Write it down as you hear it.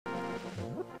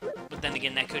then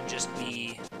again, that could just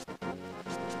be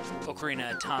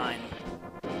Ocarina of Time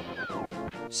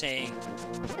saying,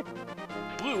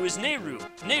 blue is Nehru,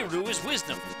 Nehru is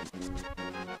wisdom.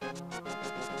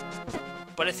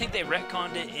 But I think they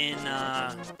retconned it in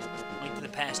Link to the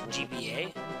Past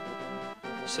GBA,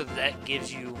 so that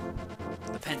gives you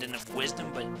the Pendant of Wisdom,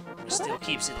 but still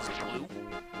keeps it as blue.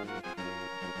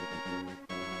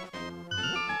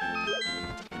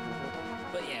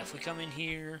 But yeah, if we come in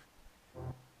here,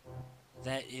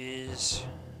 that is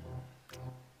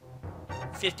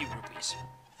 50 rupees.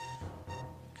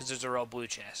 Because those are all blue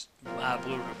chests.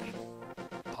 Blue rupee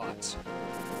pots.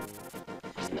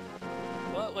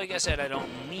 Well, like I said, I don't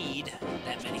need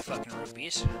that many fucking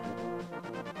rupees.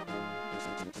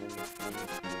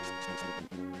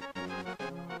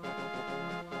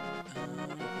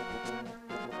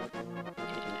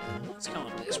 Yeah, let's come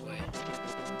up this way.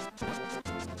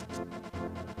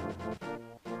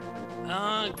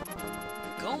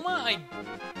 Goma, I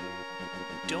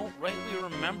don't rightly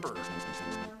remember.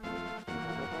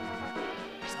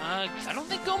 I don't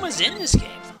think Goma's in this game.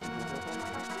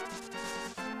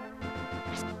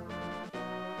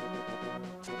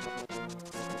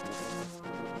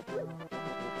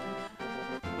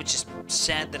 Which is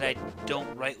sad that I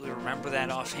don't rightly remember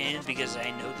that offhand, because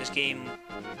I know this game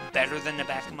better than the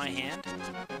back of my hand.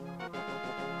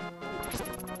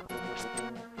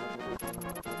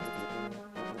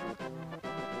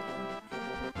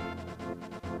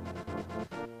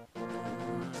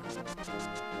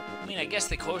 I mean, I guess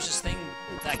the closest thing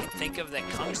that I can think of that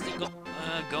comes to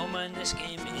Goma in this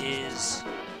game is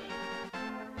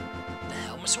the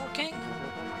Helmasaur King?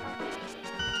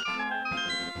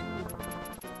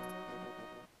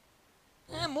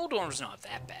 Moldorm's not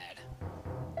that bad.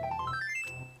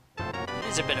 It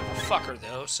is a bit of a fucker,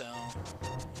 though, so...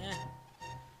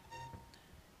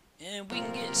 And we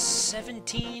can get 7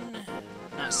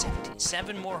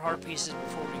 more heart pieces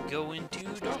before we go into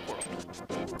Dark World.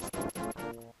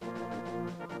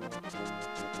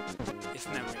 If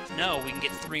memory... No, we can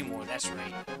get 3 more, that's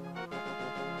right.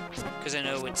 Because I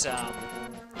know it's, 9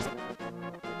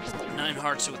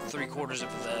 hearts with 3/4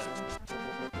 of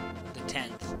the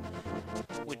 10th.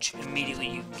 Which immediately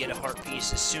you can get a heart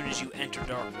piece as soon as you enter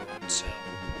Dark World, so...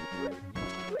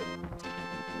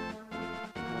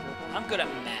 I'm good at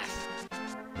math.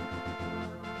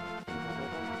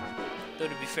 Though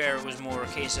to be fair, it was more a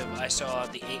case of I saw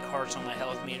the 8 hearts on my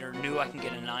health meter, knew I can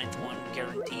get a 9th one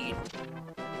guaranteed,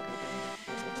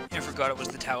 and forgot it was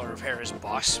the Tower of Hera's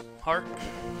boss heart.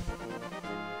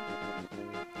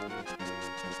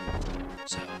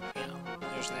 So, you know,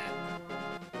 there's that.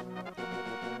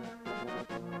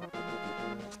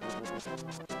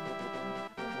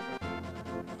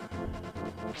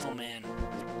 Oh man.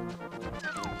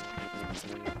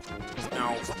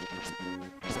 No.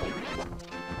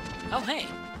 Oh hey.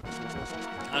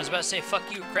 I was about to say fuck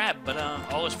you, crab, but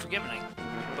all is forgiven.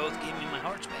 Both gave me my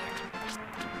hearts back.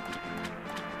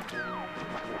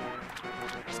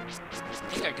 I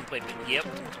think I can play. Yep.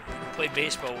 Play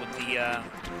baseball with the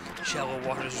shallow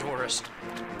water Zorus.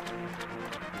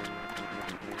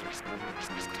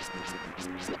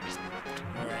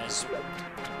 Whereas,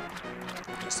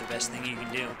 it's the best thing you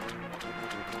can do.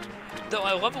 Though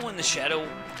I love it when the shallow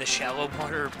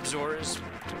water Zoras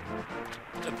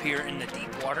appear in the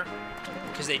deep water,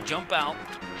 because they jump out,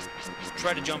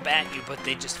 try to jump at you, but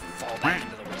they just fall back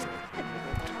into the water.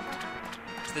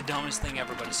 It's the dumbest thing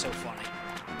ever, but it's so funny.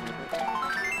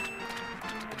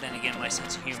 But then again, my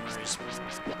sense of humor is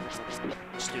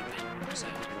stupid. So,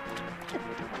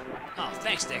 oh,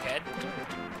 thanks, dickhead.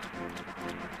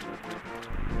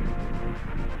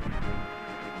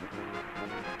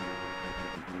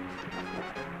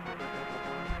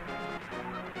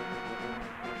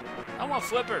 I want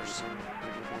flippers.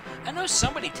 I know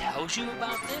somebody tells you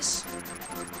about this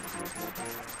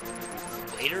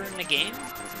later in the game,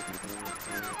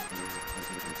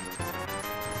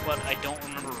 but I don't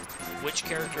remember which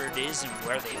character it is and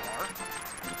where they are.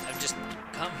 I've just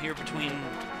come here between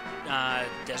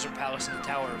Desert Palace and the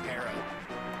Tower of Hera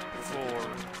for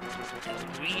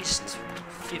at least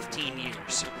 15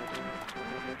 years.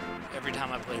 Every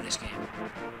time I play this game.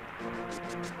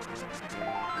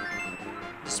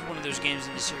 This is one of those games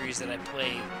in the series that I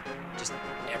play just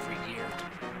every year.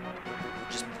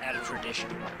 Just out of tradition.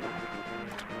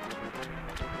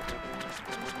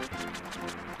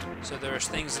 So there's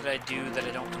things that I do that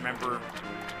I don't remember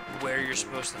where you're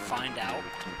supposed to find out.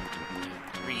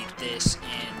 Read this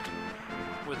and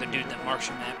where the dude that marks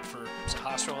your map for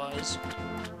Sahasrara is.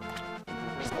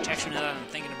 Which actually, now that I'm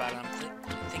thinking about it,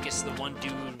 I think it's the one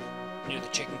dude near the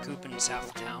chicken coop in the south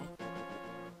of town.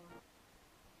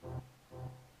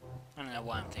 I don't now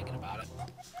while I'm thinking about it.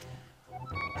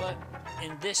 But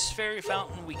in this fairy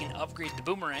fountain, we can upgrade the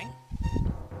boomerang.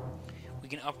 We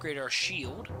can upgrade our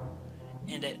shield.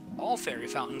 And at all fairy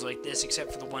fountains like this,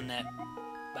 except for the one that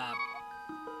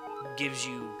gives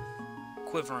you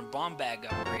quiver and bomb bag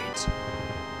upgrades,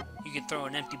 you can throw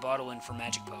an empty bottle in for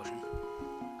magic potion.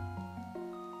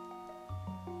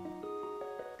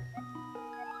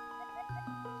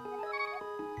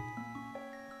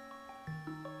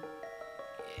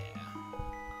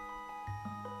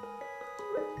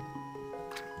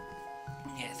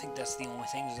 Yeah, I think that's the only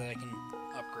things that I can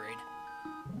upgrade.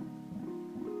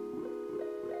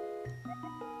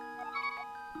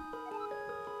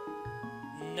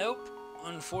 Nope,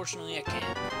 unfortunately I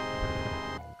can't.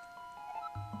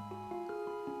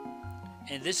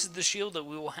 And this is the shield that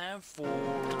we will have for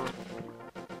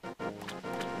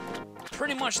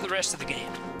pretty much the rest of the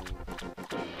game.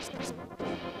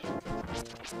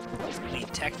 I mean,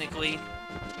 technically,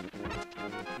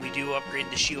 we do upgrade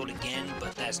the shield again,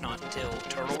 but that's not until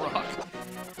Turtle Rock,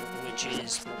 which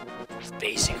is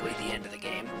basically the end of the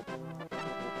game.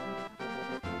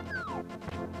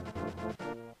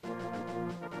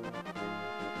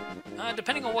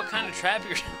 Depending on what kind of trap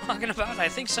you're talking about, I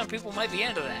think some people might be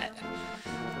into that.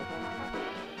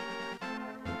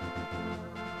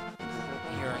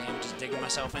 Here I am, just digging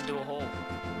myself into a hole.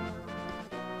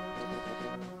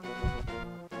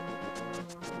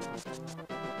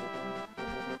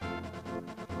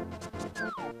 Okay.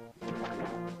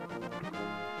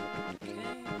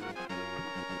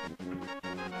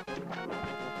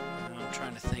 I'm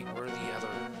trying to think where's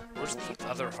the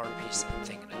other heart piece that I'm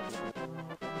thinking of?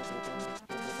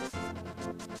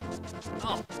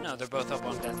 Oh, no, they're both up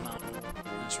on Death Mountain.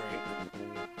 That's right.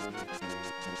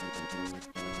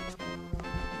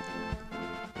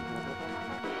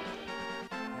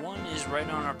 One is right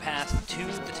on our path to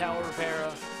the Tower of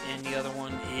Hera, and the other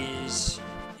one is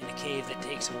in a cave that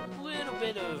takes a little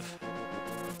bit of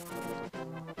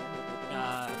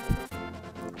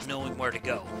knowing where to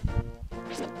go.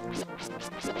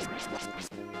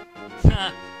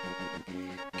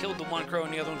 Killed the one crow,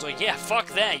 and the other one's like, yeah, fuck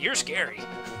that, you're scary.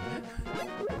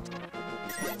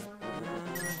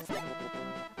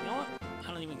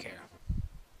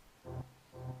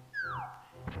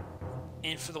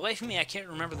 And for the life of me, I can't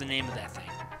remember the name of that thing.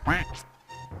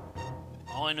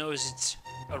 All I know is it's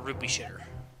a rupee shitter.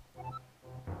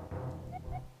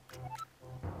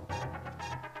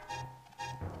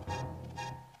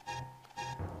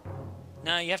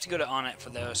 No, you have to go to Onnet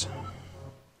for those.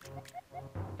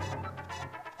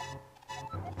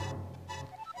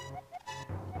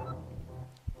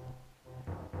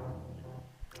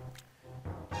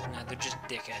 No, they're just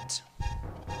dickheads.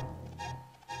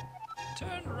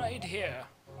 Turn right here.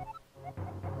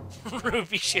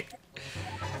 Rupee shit.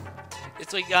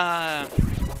 It's like,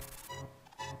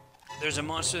 there's a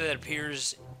monster that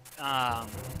appears on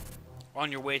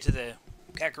your way to the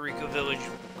Kakariko Village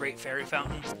Great Fairy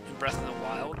Fountain in Breath of the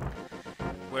Wild,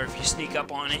 where if you sneak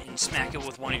up on it and smack it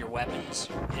with one of your weapons,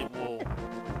 it will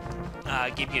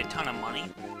give you a ton of money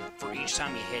for each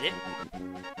time you hit it.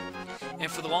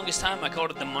 And for the longest time, I called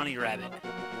it the Money Rabbit.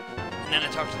 And then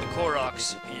I talked to the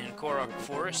Koroks in Korok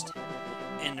Forest,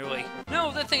 and they're like,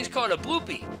 no, that thing's called a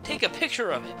bloopy. Take a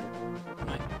picture of it. I'm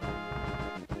like,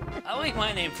 I like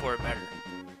my name for it better.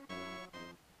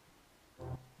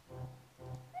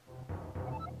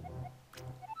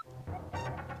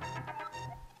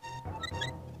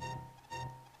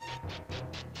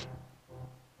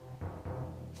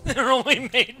 They're only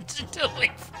made to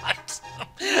like flex them.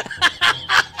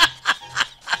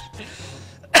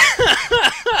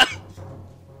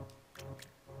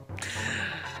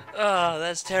 Oh,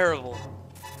 that's terrible.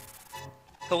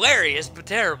 Hilarious, but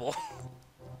terrible.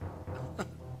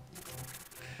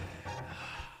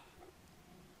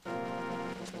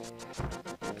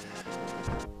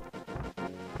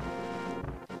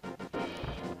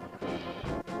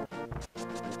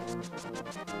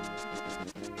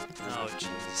 Oh,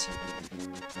 jeez.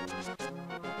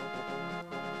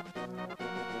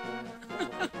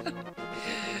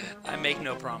 I make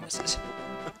no promises.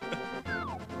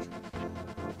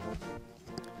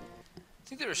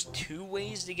 I think there's 2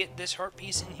 ways to get this heart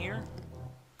piece in here.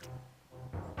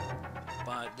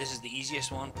 But this is the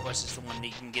easiest one, plus it's the one that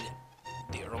you can get it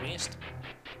the earliest.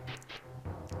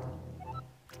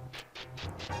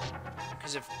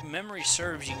 Because if memory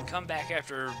serves, you can come back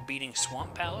after beating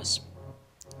Swamp Palace,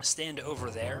 stand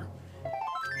over there,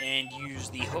 and use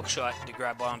the hook shot to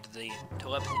grab onto the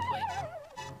telepathy plate.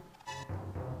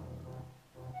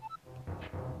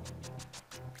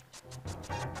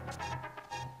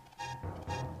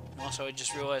 also I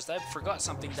just realized I forgot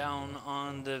something down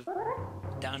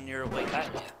near Lake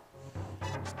Hylia.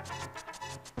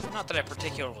 Not that I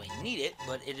particularly need it,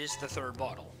 but it is the third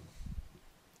bottle.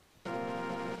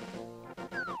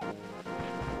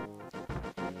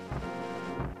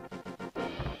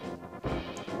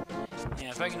 Yeah,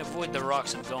 if I can avoid the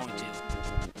rocks, I'm going to.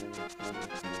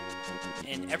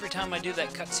 And every time I do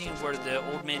that cutscene where the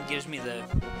old man gives me the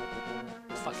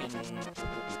fucking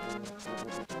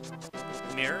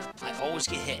mirror, I always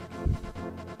get hit.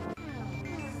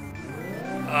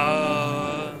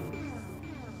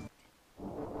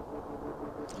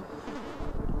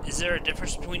 Is there a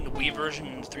difference between the Wii version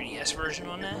and the 3DS version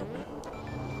on that?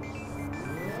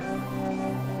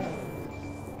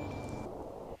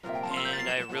 And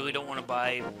I really don't want to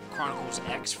buy Chronicles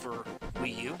X for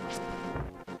Wii U.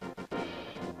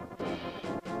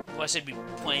 Plus, I'd be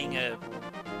playing a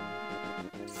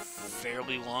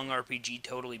fairly long RPG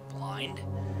totally blind,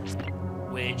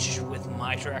 which, with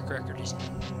my track record, is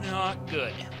not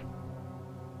good.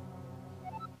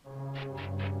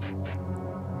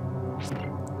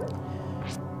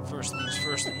 First things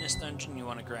first, in this dungeon, you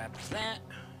want to grab that,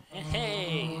 and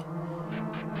hey!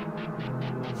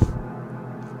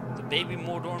 The baby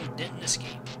Mordorm didn't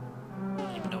escape. I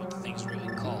don't even know what the thing's really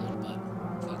called, but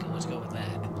fuck it, let's go with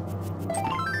that.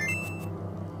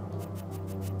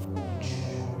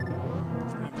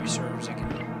 If memory serves, I can...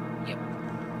 Yep.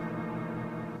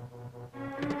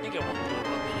 I think I won't blow up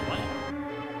anyway.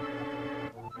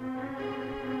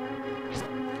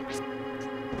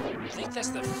 I think that's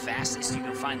the fastest you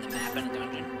can find the map in a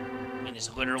dungeon. I mean, it's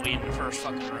literally in the first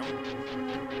fucking room.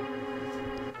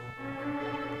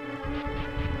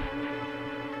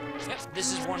 Yep,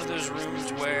 this is one of those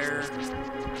rooms where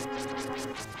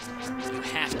you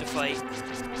have to fight.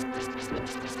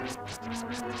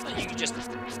 Well, you can just...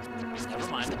 Never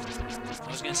mind. I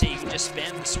was gonna say you can just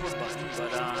spam the sword button,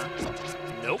 but,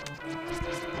 nope.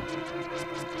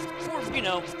 Or, you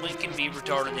know, Link can be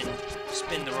retarded and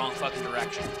spin the wrong fucking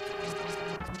direction.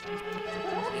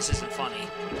 This isn't funny.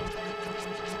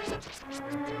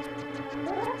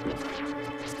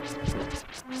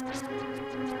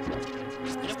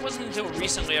 And it wasn't until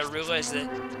recently I realized that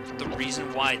the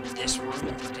reason why this room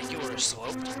in particular is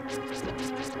sloped is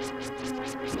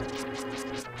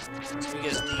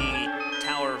because the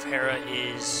Tower of Hera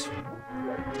is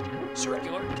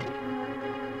circular.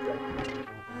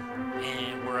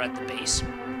 And we're at the base.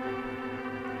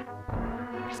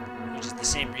 Which is the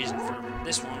same reason for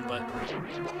this one, but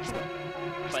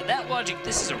by that logic,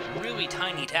 this is a really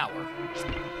tiny tower.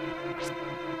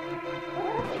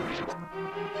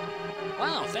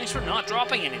 Wow, thanks for not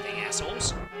dropping anything,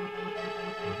 assholes.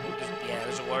 Yeah,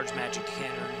 there's a large magic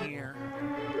cannon here.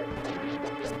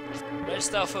 Red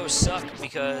Stalfos suck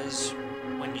because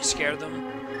when you scare them,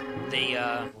 they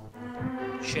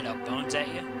shit out bones at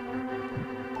you.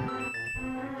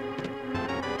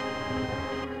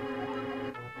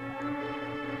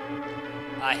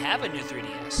 I have a new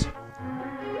 3DS,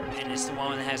 and it's the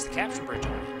one that has the capture bridge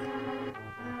on it.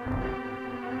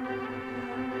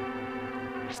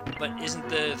 But isn't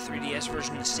the 3DS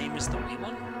version the same as the Wii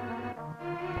one?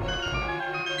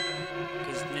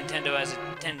 Because Nintendo has a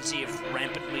tendency of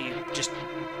rampantly just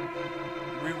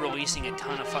re-releasing a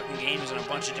ton of fucking games on a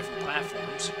bunch of different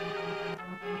platforms.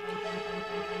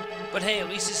 But hey, at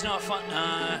least it's not fun,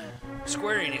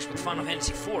 Square Enix with Final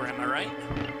Fantasy IV, am I right?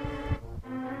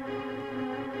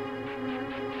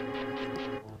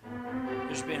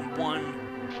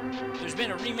 There's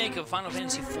been a remake of Final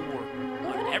Fantasy IV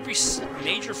on every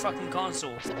major fucking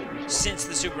console since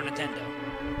the Super Nintendo.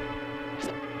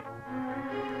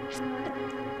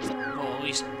 Well, at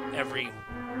least every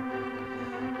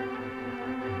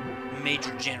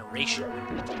major generation.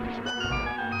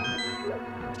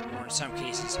 Or in some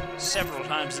cases, several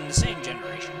times in the same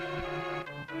generation.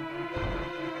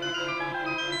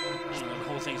 I don't know, the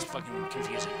whole thing's fucking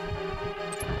confusing.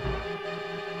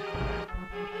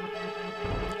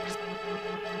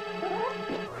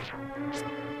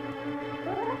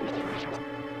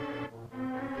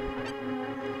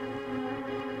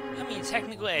 I mean,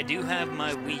 technically I do have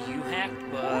my Wii U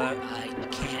hacked, but I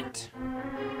can't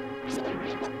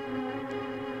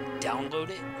download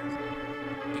it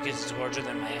because it's larger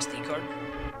than my SD card.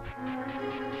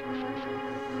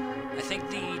 I think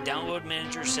the download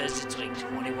manager says it's like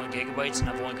 21 gigabytes and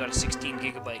I've only got a 16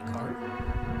 gigabyte card.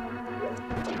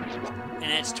 And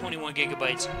that's 21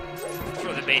 gigabytes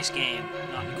for the base game,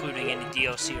 not including any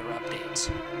DLC or updates.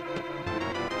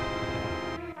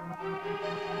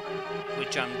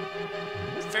 Which I'm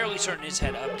fairly certain it's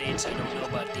had updates. I don't know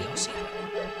about DLC though.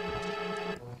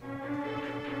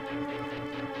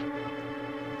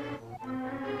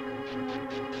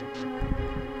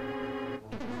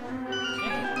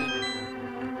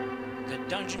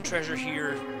 dungeon treasure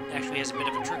here actually has a bit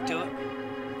of a trick to it.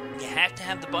 You have to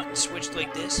have the button switched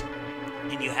like this,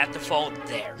 and you have to fall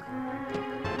there.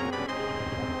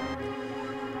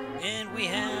 And we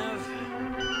have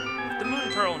the Moon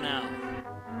Pearl now.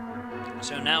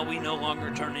 So now we no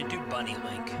longer turn into Bunny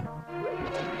Link.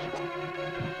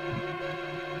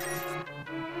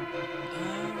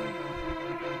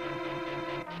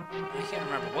 I can't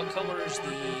remember. What color is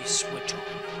the switch on?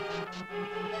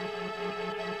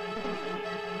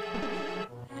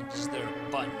 And is there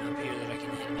a button up here that I can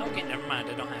hit? Okay, never mind.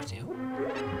 I don't have to.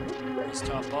 Let's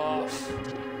top off.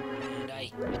 And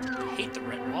I hate the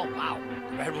red. Oh, wow.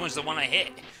 The red one's the one I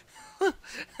hit.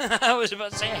 I was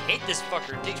about to say, I hate this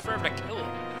fucker. It takes forever to kill him.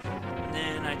 And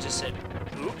then I just said,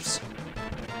 oops.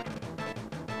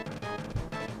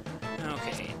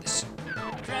 Okay, the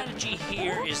strategy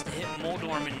here is to hit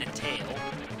Moldorm in the tail.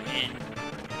 And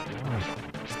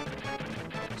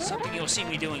something you'll see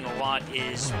me doing a lot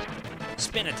is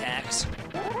spin attacks.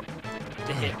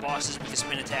 To hit bosses with the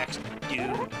spin attacks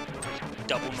do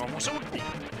double normal sword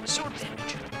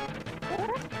damage.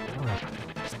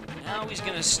 Now he's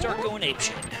gonna start going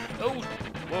apeshit. Oh,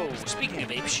 whoa, speaking of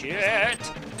apeshit.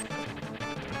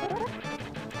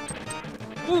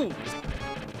 Ooh!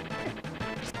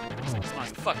 Come on,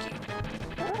 fuck you.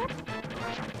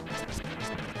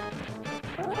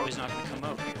 Oh, he's not gonna come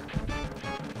over here.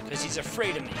 Because he's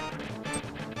afraid of me.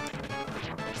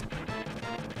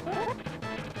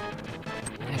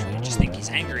 Actually, I just think he's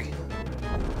angry.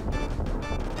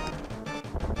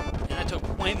 And I took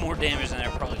way more damage than I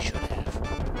probably should have.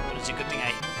 But it's a good thing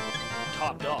I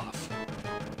topped off.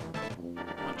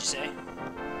 What'd you say?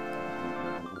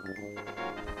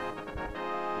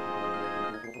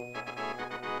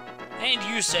 And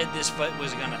you said this fight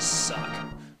was gonna suck.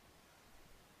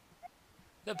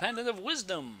 The Pendant of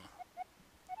Wisdom.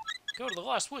 Go to the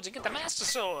Lost Woods and get the Master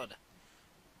Sword.